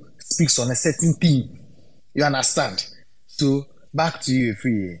before you speaks on a certain theme, you understand. So back to you,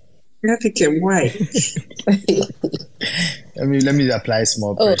 Ifri. Why? Let me apply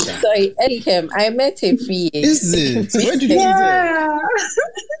small Oh, pressure. sorry, Elikem. I met a free. Is it? Where did you meet her?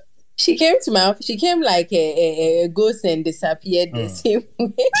 She came to my office. She came like a ghost and disappeared the same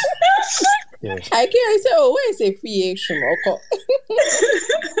way. Yes. I came and said, "Oh, where is a free Shumoko?"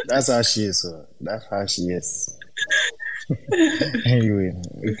 That's how she is. That's how she is. Anyway,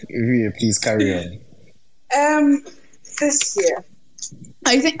 please carry on. This year,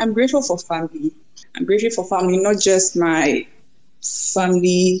 I think I'm grateful for family. I'm grateful for family, not just my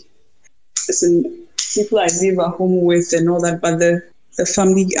family, people I live at home with and all that, but the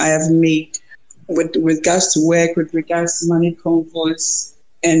family I have made with regards to work, with regards to money convoys,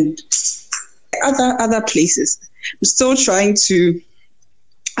 and other places. I'm still trying to.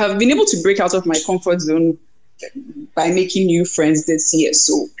 I've been able to break out of my comfort zone by making new friends this year.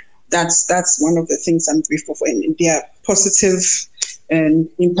 So that's one of the things I'm grateful for. And they are positive and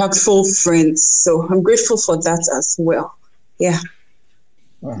impactful friends. So I'm grateful for that as well. Yeah.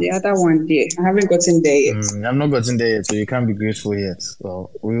 Wow. The other one there, I haven't gotten there yet. I've not gotten there yet, so you can't be grateful yet. Well,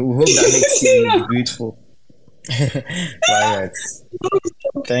 we hope that next year you'll be grateful. Right.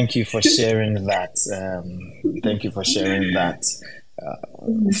 Thank you for sharing that.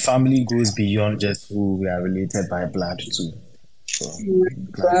 Family goes beyond just who we are related by blood to. So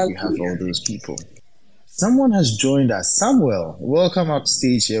glad we have all those people. Someone has joined us. Samuel, welcome up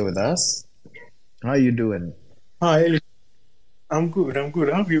stage here with us. How are you doing? Hi, I'm good. How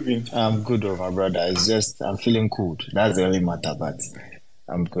have you been? I'm good, my brother. It's just I'm feeling cold. That's the only matter, but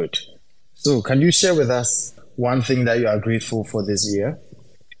I'm good. So, can you share with us one thing that you are grateful for this year?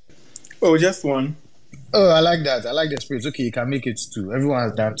 Oh, just one. Oh, I like that. I like the spirit. Okay, you can make it 2. Everyone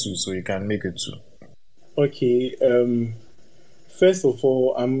has done 2, so you can make it 2. Okay. First of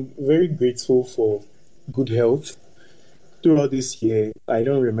all, I'm very grateful for good health. Throughout this year, I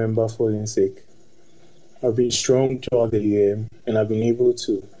don't remember falling sick. I've been strong throughout the year, and I've been able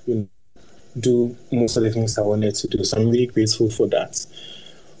to, do most of the things I wanted to do. So I'm really grateful for that.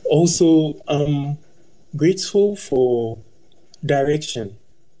 Also, I'm grateful for direction.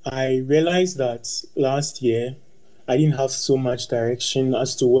 I realized that last year I didn't have so much direction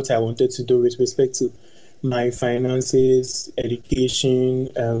as to what I wanted to do with respect to my finances, education,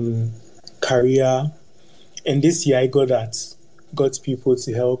 career. And this year I got people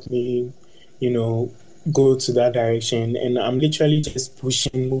to help me, go to that direction. And I'm literally just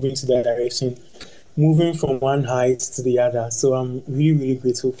moving to that direction, moving from one height to the other. So I'm really, really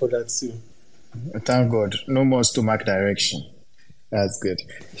grateful for that too. Thank God. No more stomach direction. That's good.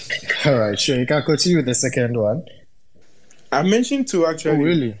 All right, sure. You can continue with the second one. I mentioned 2 actually. Oh,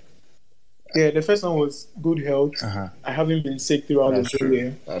 really? Yeah, the first one was good health. Uh-huh. I haven't been sick throughout the whole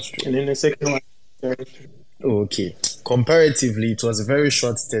year. That's true. And then the second one. Okay. Comparatively, it was a very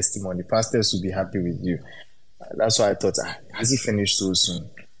short testimony. Pastors will be happy with you. That's why I thought, has he finished so soon?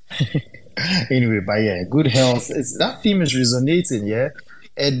 Anyway, but yeah, good health. That theme is resonating, yeah?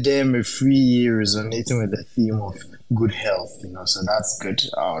 Edem, a free year resonating with the theme of good health, so that's good.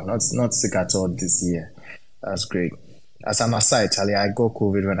 Not sick at all this year. That's great. As an aside, Charlie, I got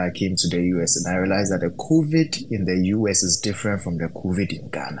COVID when I came to the US, and I realized that the COVID in the US is different from the COVID in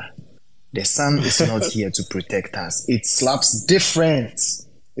Ghana. The sun is not here to protect us. It slaps different.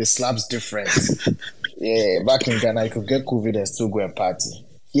 Yeah, back in Ghana, you could get COVID and still go and party.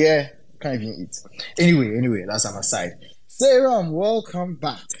 Yeah, can't even eat. Anyway, that's an aside. Sarah, welcome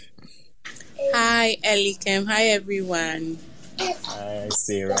back. Hi, Elikem. Hi, everyone. Hi,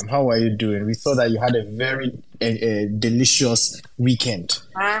 Sarah. How are you doing? We saw that you had a very delicious weekend.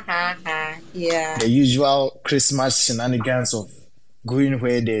 Yeah. The usual Christmas shenanigans of going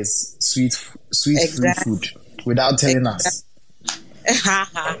where there's sweet free food without telling us.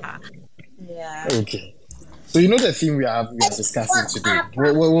 Yeah. Okay. So the theme we are discussing today.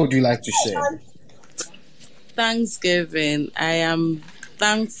 What would you like to share? Thanksgiving. I am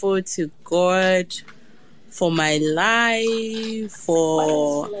thankful to God for my life,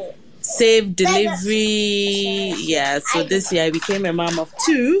 for safe delivery. Yeah, so this year I became a mom of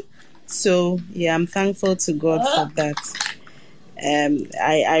 2. So yeah, I'm thankful to God for that.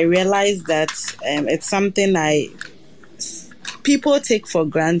 I realized that it's something people take for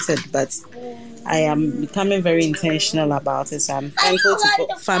granted, but I am becoming very intentional about it. So I'm thankful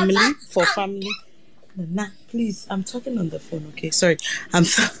for family, Nah, please, I'm talking on the phone. Okay, sorry.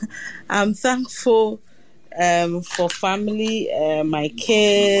 I'm thankful for family, my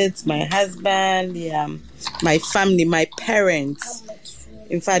kids, my husband, yeah, my family, my parents.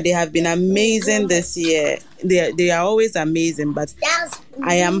 In fact, they have been amazing this year. They are always amazing, but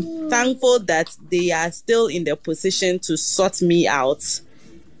I am thankful that they are still in the position to sort me out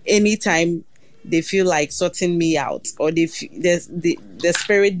anytime they feel like sorting me out, or the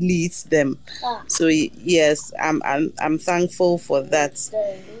spirit leads them. So yes, I'm thankful for that.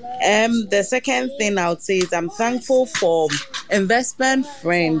 The second thing I would say is I'm thankful for investment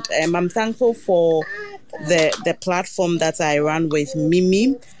friend. I'm thankful for the platform that I run with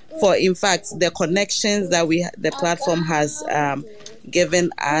Mimi, for in fact the connections that the platform has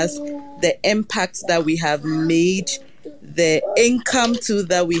given us, the impact that we have made, the income too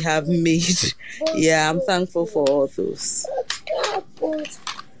that we have made. Yeah, I'm thankful for all those.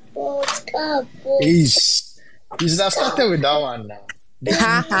 Ish. You should have started with that one now.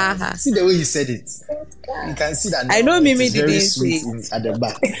 Ha ha ha. See the way he said it. You can see that now. I know It Mimi is very didn't sweet say at the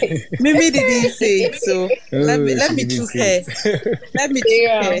back. Mimi didn't say it, so let me she didn't chook say her. it. Let me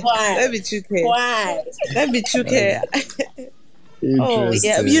chook her. Why? Let me chook her. Why? Let me chook her. Oh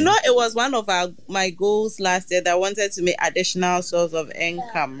yeah, Interesting. you know, it was one of my goals last year that I wanted to make additional source of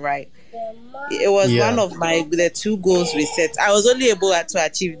income, right? It was one of the two goals we set. I was only able to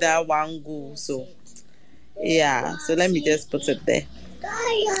achieve that one goal, so yeah. So let me just put it there,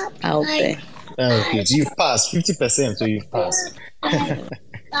 out there. Okay, so you've passed 50%, so you've passed.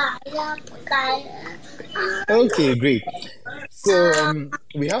 Okay, great. So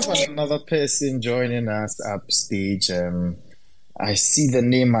we have another person joining us upstage. I see the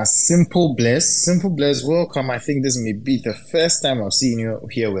name as Simple Bless. Simple Bless, welcome. I think this may be the first time I've seen you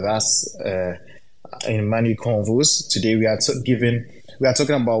here with us in Money Convos. Today we are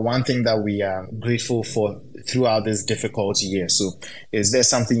talking about one thing that we are grateful for throughout this difficult year. So is there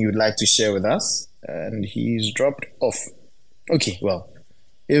something you'd like to share with us? And he's dropped off. Okay, well,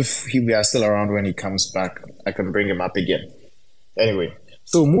 if we are still around when he comes back, I can bring him up again. Anyway,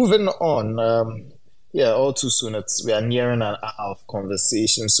 so moving on. Yeah, all too soon. We are nearing an hour of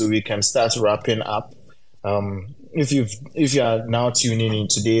conversation, so we can start wrapping up. If you are now tuning in,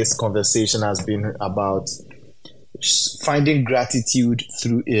 today's conversation has been about finding gratitude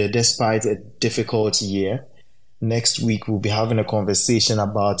through despite a difficult year. Next week we'll be having a conversation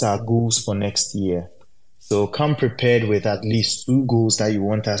about our goals for next year. So come prepared with at least 2 goals that you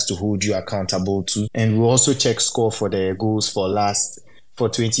want us to hold you accountable to, and we'll also check score for the goals for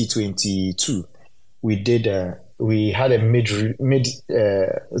 2022. We had a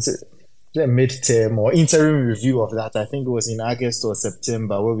midterm or interim review of that. I think it was in August or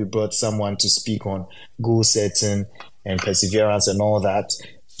September, where we brought someone to speak on goal setting and perseverance and all that.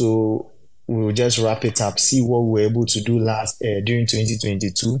 So we'll just wrap it up, see what we were able to do during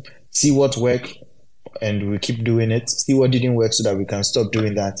 2022, see what worked, and we keep doing it, see what didn't work so that we can stop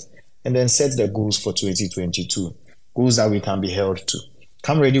doing that, and then set the goals for 2022, goals that we can be held to.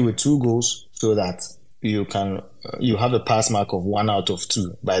 Come ready with 2 goals so that you have a pass mark of 1 out of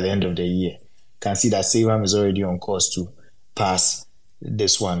 2 by the end of the year. You can see that Savram is already on course to pass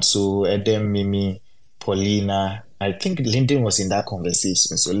this one. So Edem, Mimi, Paulina, I think Lyndon was in that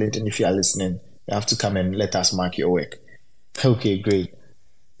conversation. So Lyndon, if you are listening, you have to come and let us mark your work. Okay, great.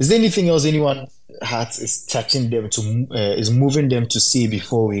 Is there anything else anyone heart is touching them is moving them to say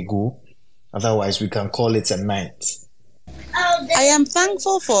before we go? Otherwise, we can call it a night. I am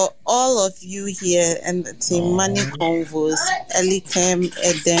thankful for all of you here and the team Money Convos, Elikem,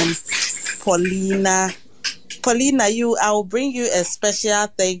 Edem, Paulina, I will bring you a special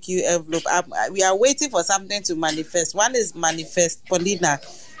thank you envelope. We are waiting for something to manifest. One is manifest. Paulina,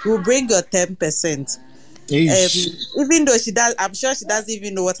 you will bring your 10%. Even though I'm sure she doesn't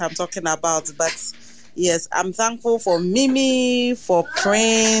even know what I'm talking about. But yes, I'm thankful for Mimi, for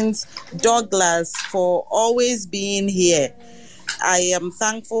Prince, Douglas, for always being here. I am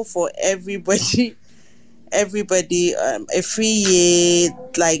thankful for everybody, a free year,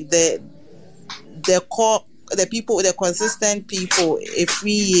 like the core, the people, the consistent people, a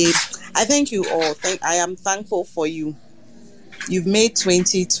free year. I thank you all. I am thankful for you. You've made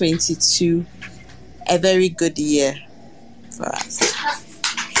 2022 a very good year for us.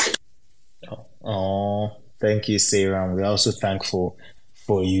 Oh, thank you, Sarah. We're also thankful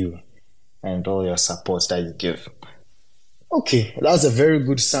for you and all your support that you give. Okay, that's a very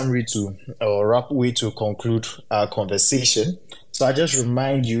good summary wrap way to conclude our conversation. So I just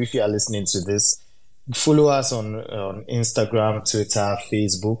remind you, if you are listening to this, follow us on Instagram, Twitter,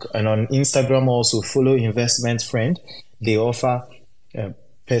 Facebook, and on Instagram also follow Investment Friend. They offer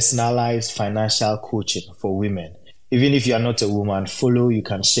personalized financial coaching for women. Even if you are not a woman, follow, you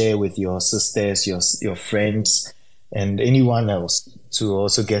can share with your sisters, your friends, and anyone else to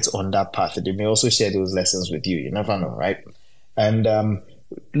also get on that path. They may also share those lessons with you. You never know, right? And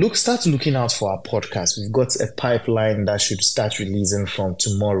start looking out for our podcast. We've got a pipeline that should start releasing from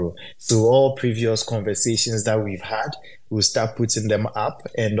tomorrow. So all previous conversations that we've had, we'll start putting them up.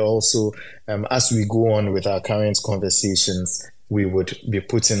 And also, as we go on with our current conversations, we would be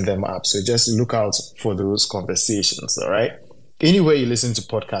putting them up. So just look out for those conversations, all right? Anywhere you listen to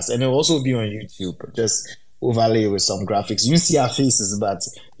podcasts, and it'll also be on YouTube. Just overlay with some graphics. You see our faces, but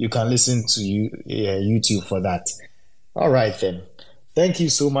you can listen to YouTube for that. All right, then. Thank you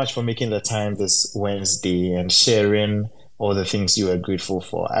so much for making the time this Wednesday and sharing all the things you are grateful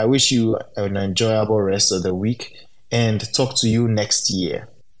for. I wish you an enjoyable rest of the week and talk to you next year.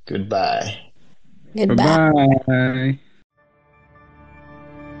 Goodbye. Goodbye. Bye.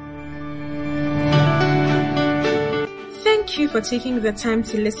 Thank you for taking the time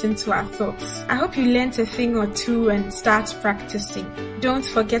to listen to our thoughts. I hope you learned a thing or two and start practicing. Don't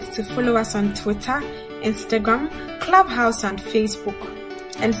forget to follow us on Twitter, Instagram, Clubhouse and Facebook,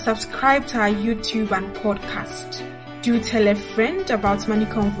 and subscribe to our YouTube and podcast. Do tell a friend about Money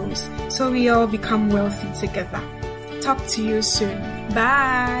Convos so we all become wealthy together. Talk to you soon.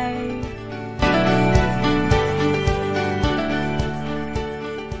 Bye.